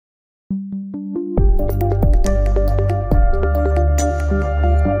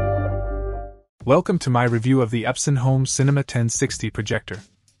Welcome to my review of the Epson Home Cinema 1060 projector.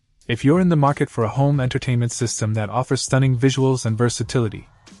 If you're in the market for a home entertainment system that offers stunning visuals and versatility,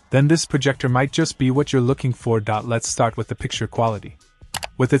 then this projector might just be what you're looking for. Let's start with the picture quality.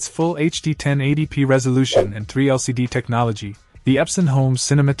 With its full HD 1080p resolution and 3 LCD technology, the Epson Home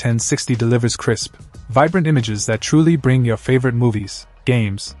Cinema 1060 delivers crisp, vibrant images that truly bring your favorite movies,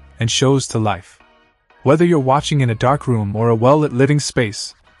 games, and shows to life. Whether you're watching in a dark room or a well-lit living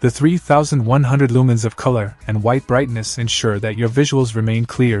space, the 3,100 lumens of color and white brightness ensure that your visuals remain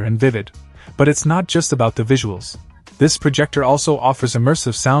clear and vivid. But it's not just about the visuals. This projector also offers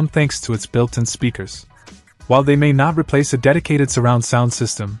immersive sound thanks to its built-in speakers. While they may not replace a dedicated surround sound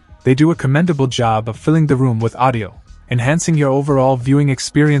system, they do a commendable job of filling the room with audio, enhancing your overall viewing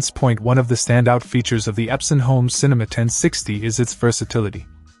experience. One of the standout features of the Epson Home Cinema 1060 is its versatility.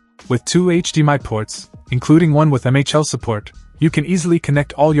 With 2 HDMI ports, including one with MHL support, you can easily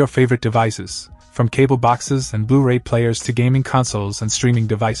connect all your favorite devices, from cable boxes and Blu-ray players to gaming consoles and streaming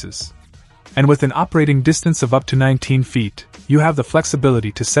devices. And with an operating distance of up to 19 feet, you have the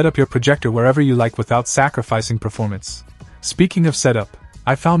flexibility to set up your projector wherever you like without sacrificing performance. Speaking of setup,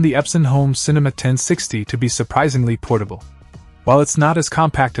 I found the Epson Home Cinema 1060 to be surprisingly portable. While it's not as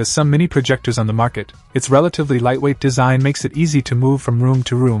compact as some mini projectors on the market, its relatively lightweight design makes it easy to move from room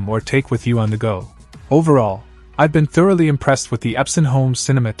to room or take with you on the go. Overall, I've been thoroughly impressed with the Epson Home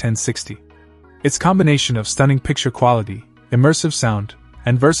Cinema 1060. Its combination of stunning picture quality, immersive sound,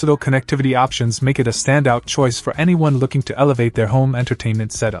 and versatile connectivity options make it a standout choice for anyone looking to elevate their home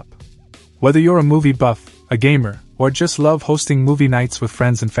entertainment setup. Whether you're a movie buff, a gamer, or just love hosting movie nights with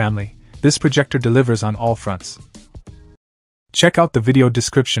friends and family, this projector delivers on all fronts. Check out the video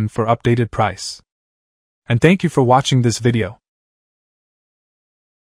description for updated price. And thank you for watching this video.